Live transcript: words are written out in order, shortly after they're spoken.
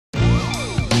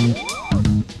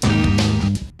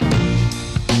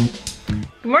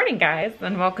morning, guys,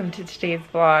 and welcome to today's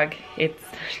vlog. It's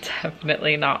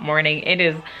definitely not morning. It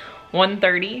is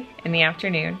 1:30 in the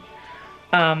afternoon.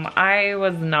 I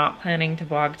was not planning to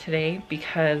vlog today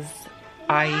because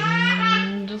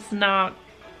I'm just not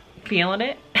feeling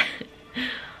it.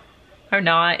 I'm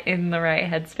not in the right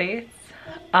headspace.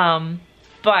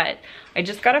 But I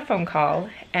just got a phone call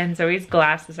and Zoe's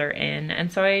glasses are in, and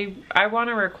so I want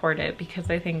to record it because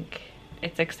I think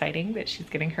it's exciting that she's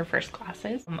getting her first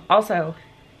glasses. Also,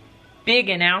 big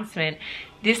announcement.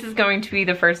 This is going to be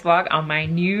the first vlog on my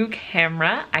new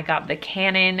camera. I got the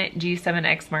Canon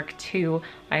G7X Mark II.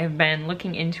 I have been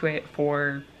looking into it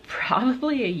for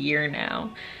probably a year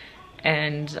now,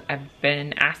 and I've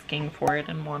been asking for it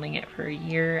and wanting it for a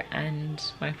year, and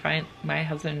my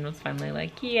husband was finally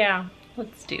like, yeah,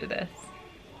 let's do this.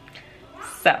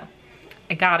 So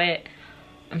I got it.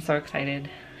 I'm so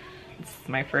excited. This is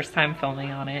my first time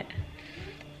filming on it.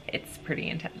 It's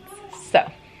pretty intense.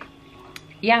 So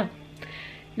yeah,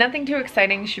 nothing too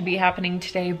exciting should be happening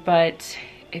today, but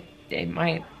it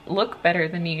might look better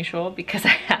than usual because I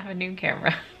have a new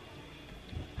camera.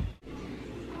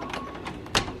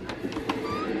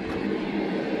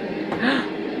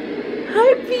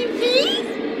 Hi, baby.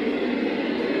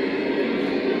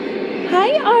 Hi,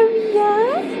 Aria.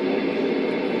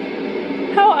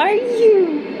 How are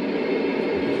you?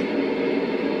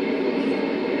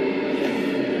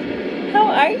 How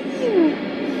are you?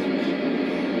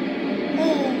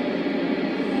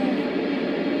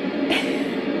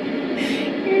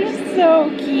 You're so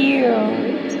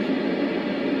cute.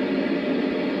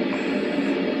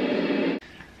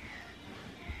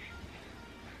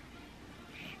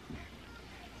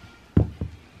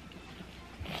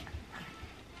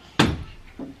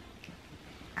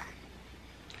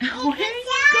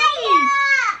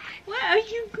 Where are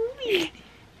you going?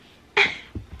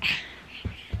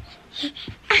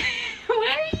 Where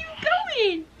are you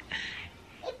going?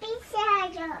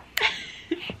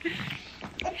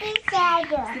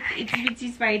 It's a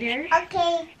spider?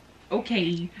 Okay.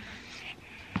 Okay.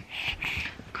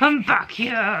 Come back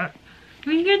here.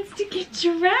 We got to get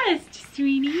your rest,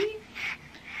 sweetie.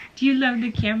 Do you love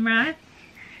the camera?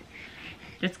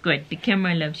 That's good. The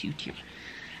camera loves you too.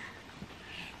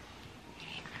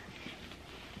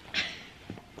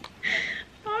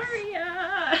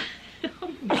 Aria.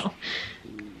 Oh no.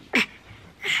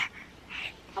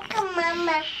 Okay,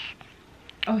 Mama.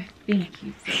 Oh, thank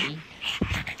you, Zoey.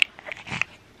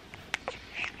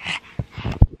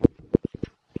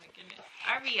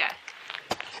 Aria.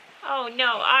 Oh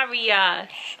no, Aria.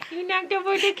 You knocked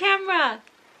over the camera.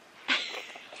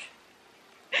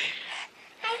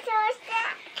 I'm so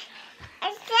stuck.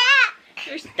 I'm stuck.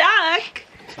 You're stuck.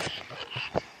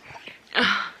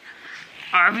 Oh,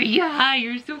 Aria,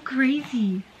 you're so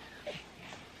crazy.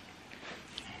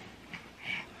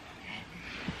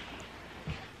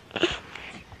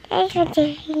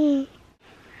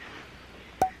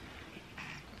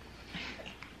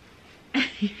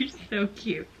 You're so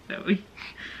cute, Zoey.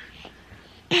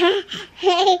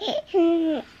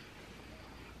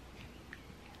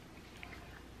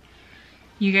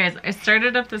 You guys, I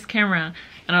started up this camera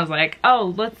and I was like,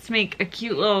 oh, let's make a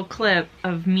cute little clip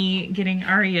of me getting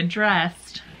Aria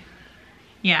dressed.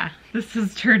 Yeah, this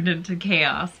has turned into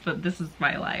chaos, but this is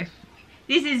my life.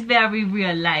 This is very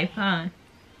real life, huh?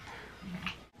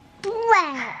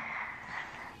 Wow.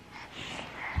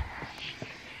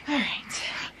 Alright.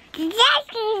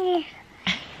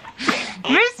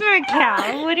 Where's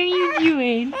MAKELL? What are you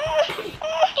doing?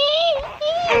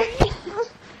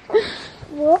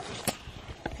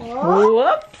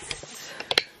 Whoops.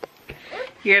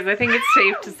 You guys, I think it's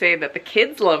safe to say that the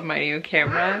kids love my new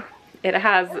camera. It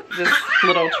has this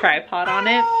little tripod on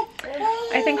it.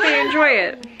 I think they enjoy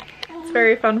it. It's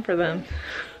very fun for them.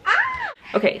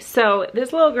 Okay, so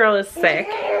this little girl is sick.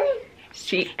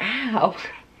 Ow,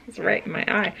 it's right in my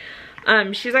eye.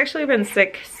 She's actually been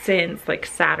sick since like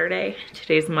Saturday.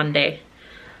 Today's Monday.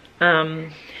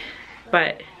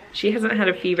 But she hasn't had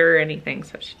a fever or anything,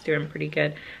 so she's doing pretty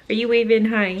good. Are you waving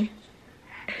hi?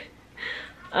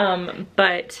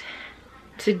 But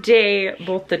today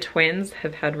both the twins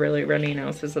have had really runny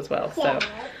noses as well, so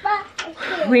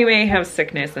we may have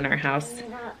sickness in our house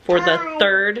for the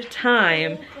third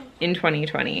time in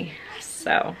 2020.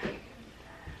 So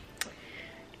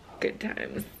good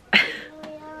times.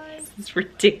 This is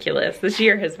ridiculous. This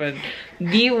year has been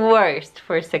the worst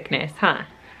for sickness, huh?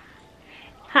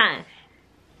 Huh?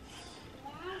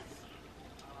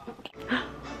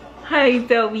 Hi,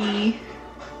 Zoey.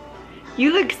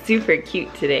 You look super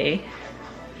cute today.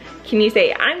 Can you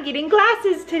say, I'm getting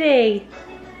glasses today?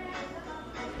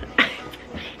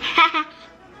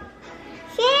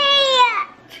 See ya.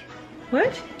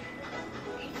 What?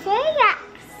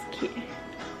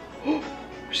 Scared.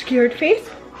 Scared face?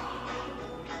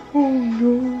 Oh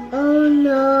no. Oh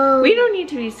no. We don't need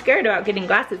to be scared about getting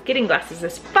glasses. Getting glasses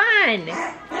is fun.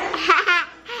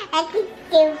 I can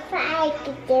do fine.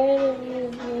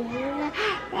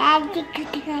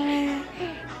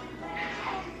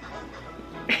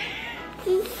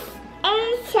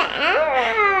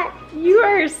 You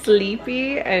are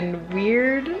sleepy and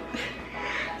weird.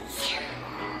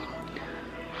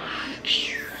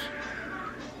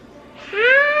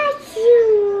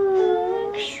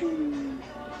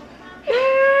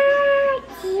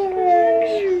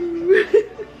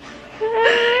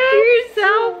 You're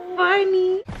so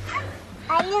funny.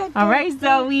 All right,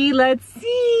 Zoe, let's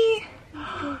see.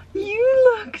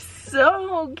 You look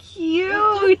so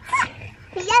cute.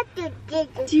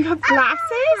 Do you have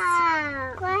glasses?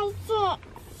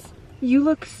 Glasses. You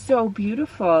look so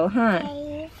beautiful, huh?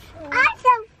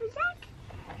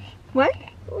 What?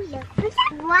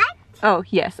 What? Oh,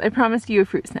 yes, I promised you a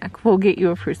fruit snack. We'll get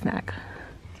you a fruit snack.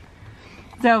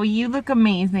 Zoe, you look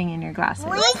amazing in your glasses.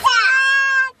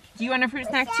 Do you want a fruit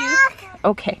snack too?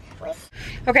 Okay.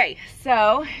 Okay,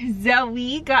 so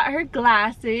Zoe got her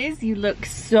glasses. You look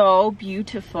so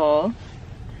beautiful.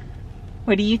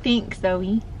 What do you think,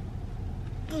 Zoe?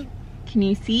 Can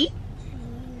you see?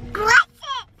 Glasses.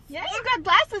 Yeah, you got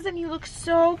glasses and you look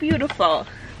so beautiful.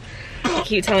 I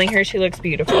keep telling her she looks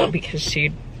beautiful because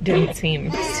she didn't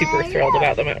seem super thrilled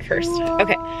about them at first.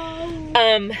 Okay.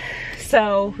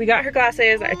 So we got her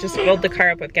glasses. I just filled the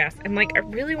car up with gas. I'm like, I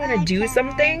really want to do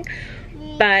something,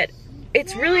 but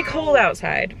it's really cold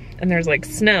outside and there's like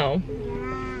snow.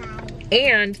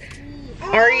 And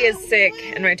ARIA is sick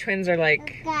and my twins are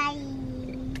like,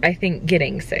 I think,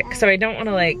 getting sick. So I don't want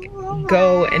to like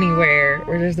go anywhere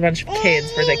where there's a bunch of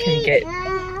kids where they can get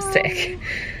sick.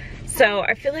 So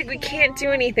I feel like we can't do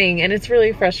anything and it's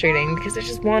really frustrating because I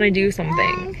just want to do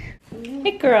something.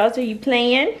 Hey girls, are you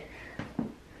playing?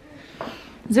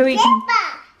 Zoe,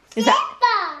 is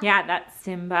that? Yeah, that's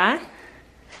Simba.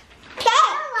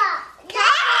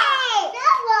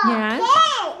 Yeah.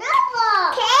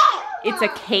 It's a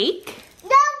cake?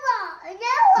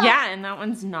 Yeah, and that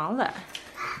one's Nala.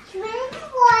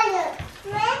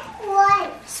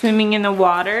 Swimming in the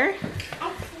water.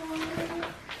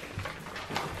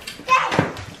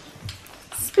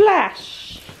 Splash.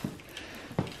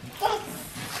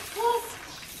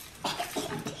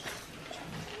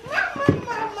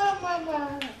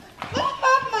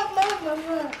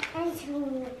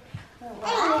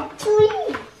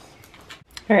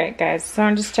 Alright guys, so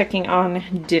I'm just checking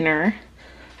on dinner.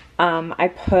 I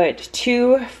put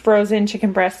 2 frozen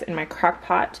chicken breasts in my crock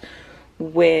pot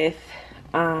with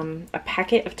a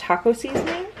packet of taco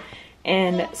seasoning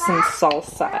and some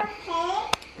salsa.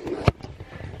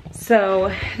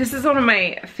 So this is one of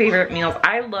my favorite meals.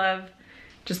 I love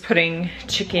just putting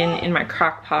chicken in my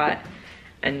crock pot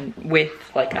and with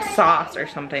like a sauce or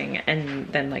something and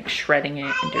then like shredding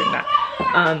it and doing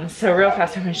that. So real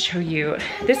fast I'm gonna show you.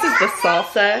 This is the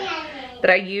salsa that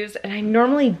I use, and I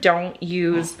normally don't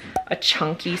use a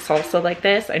chunky salsa like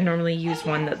this. I normally use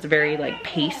one that's very like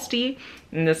pasty,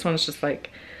 and this one's just like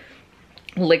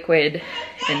liquid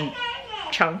and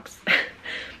chunks.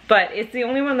 But it's the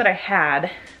only one that I had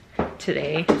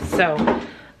today, so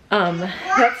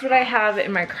that's what I have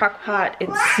in my crock pot. It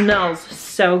smells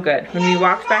so good. When we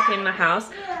walked back in the house,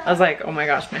 I was like, oh my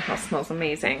gosh, my house smells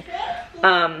amazing.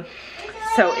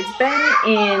 So it's been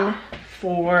in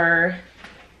for,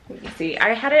 let me see,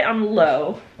 I had it on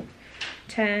low.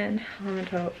 10, 11,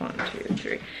 12, 1, 2,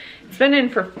 3. It's been in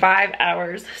for 5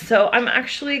 hours. So I'm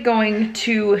actually going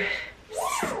to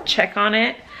check on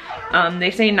it.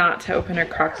 They say not to open a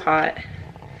crock pot.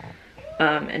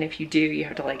 And if you do, you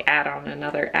have to like add on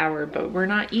another hour, but we're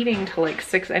not eating till like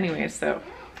 6 anyway, so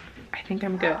I think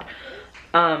I'm good.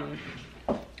 I'm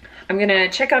gonna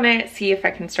check on it, see if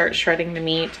I can start shredding the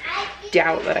meat.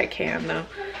 Doubt that I can though.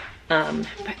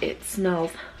 But it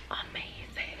smells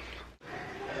amazing.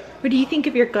 What do you think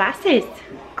of your glasses?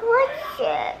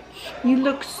 Glasses. You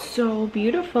look so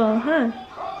beautiful, huh?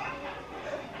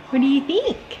 What do you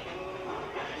think?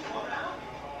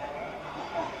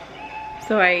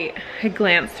 So I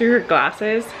glanced through her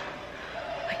glasses.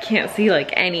 I can't see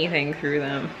like anything through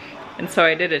them. And so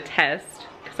I did a test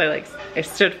because I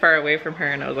stood far away from her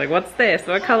and I was like, what's this?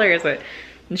 What color is it?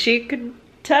 And she could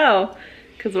tell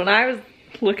because when I was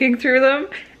looking through them,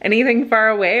 anything far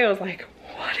away, I was like,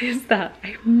 what is that? I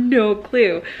have no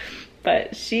clue.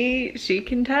 But she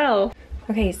can tell.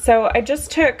 Okay, so I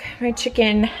just took my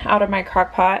chicken out of my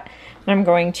crock pot and I'm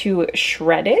going to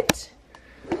shred it.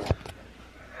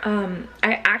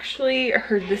 I actually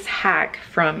heard this hack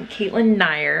from Caitlin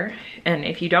Nair, and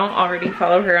if you don't already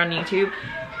follow her on YouTube,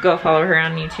 go follow her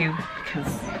on YouTube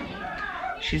because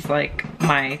she's like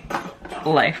my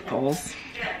life goals.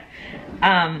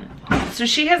 So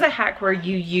she has a hack where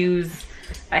you use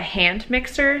a hand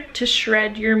mixer to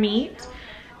shred your meat,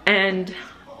 and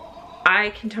I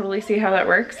can totally see how that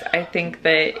works. I think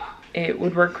that it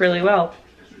would work really well,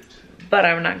 but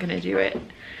I'm not gonna do it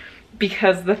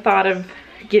because the thought of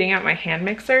getting out my hand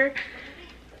mixer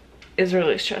is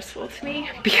really stressful to me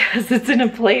because it's in a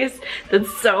place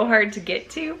that's so hard to get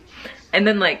to. And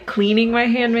then like cleaning my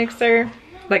hand mixer,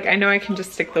 like I know I can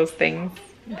just stick those things,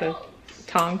 the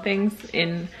tong things,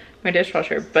 in my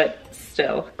dishwasher, but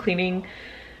still cleaning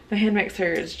my hand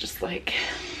mixer is just like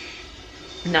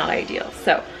not ideal.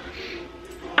 So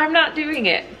I'm not doing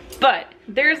it, but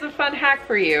there's a fun hack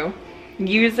for you.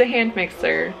 Use a hand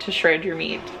mixer to shred your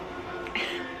meat.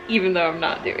 Even though I'm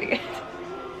not doing it.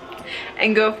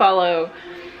 And go follow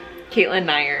Caitlin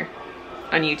Nair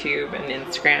on YouTube and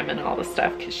Instagram and all the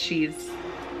stuff because she's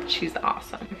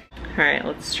awesome. All right,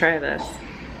 let's try this.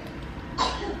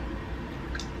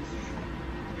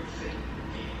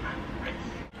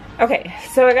 Okay,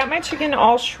 so I got my chicken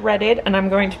all shredded and I'm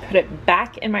going to put it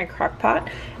back in my crock pot,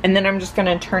 and then I'm just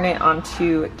gonna turn it on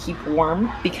to keep warm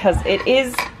because it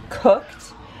is cooked.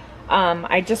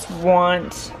 I just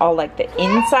want all like the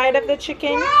inside of the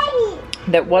chicken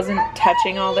that wasn't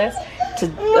touching all this to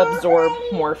absorb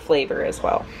more flavor as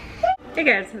well. Hey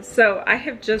guys, so I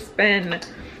have just been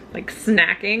like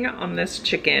snacking on this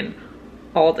chicken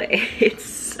all day. It's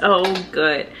so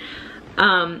good.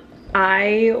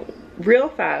 I real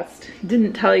fast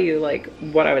didn't tell you like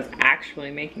what I was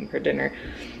actually making for dinner.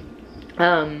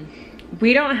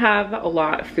 We don't have a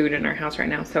lot of food in our house right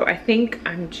now, so I think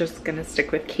I'm just gonna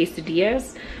stick with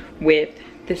quesadillas with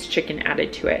this chicken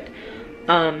added to it.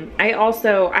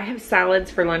 I have salads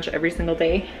for lunch every single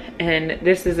day, and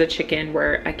this is a chicken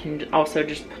where I can also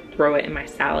just throw it in my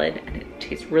salad and it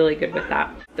tastes really good with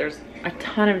that. There's a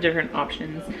ton of different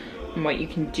options on what you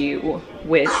can do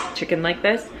with chicken like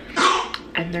this,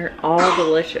 and they're all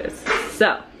delicious.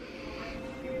 So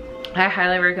I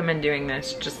highly recommend doing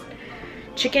this. Just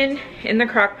chicken in the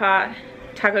crock pot,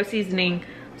 taco seasoning,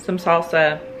 some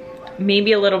salsa,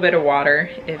 maybe a little bit of water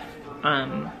if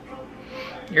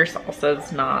your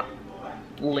salsa's not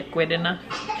liquid enough.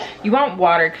 You want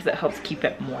water because it helps keep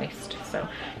it moist, so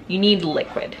you need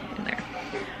liquid in there.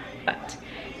 But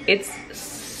it's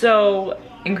so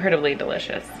incredibly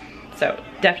delicious, so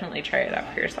definitely try it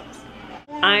out for yourselves.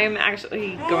 I'm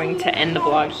actually going to end the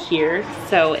vlog here,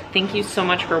 so thank you so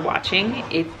much for watching.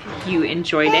 If you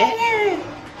enjoyed it,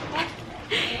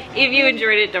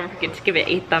 don't forget to give it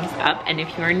a thumbs up, and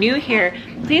if you are new here,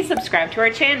 please subscribe to our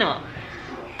channel.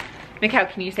 MAKELL,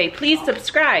 can you say please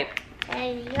subscribe?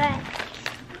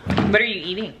 What are you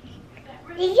eating?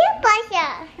 These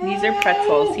are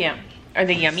pretzels, yeah. Are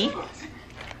they yummy?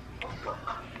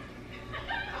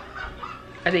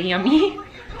 Are they yummy?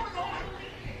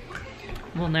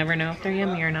 We'll never know if they're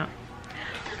yummy or not.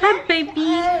 Hi, baby.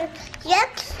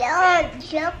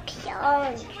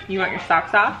 You want your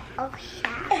socks off?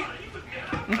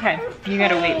 Okay, you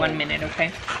gotta wait 1 minute,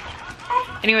 okay?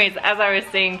 Anyways, as I was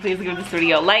saying, please give this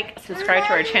video a like, subscribe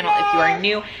to our channel if you are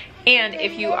new, and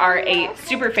if you are a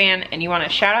super fan and you want a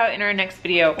shout out in our next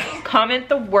video, comment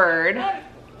the word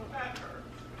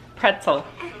pretzel,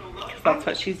 because that's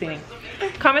what she's eating.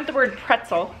 Comment the word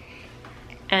pretzel,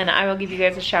 and I will give you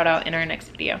guys a shout out in our next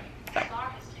video. So,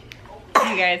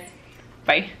 see you guys.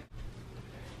 Bye.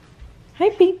 Hi,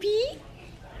 baby.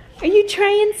 Are you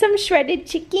trying some shredded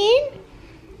chicken?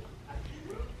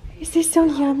 Is this so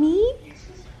yummy?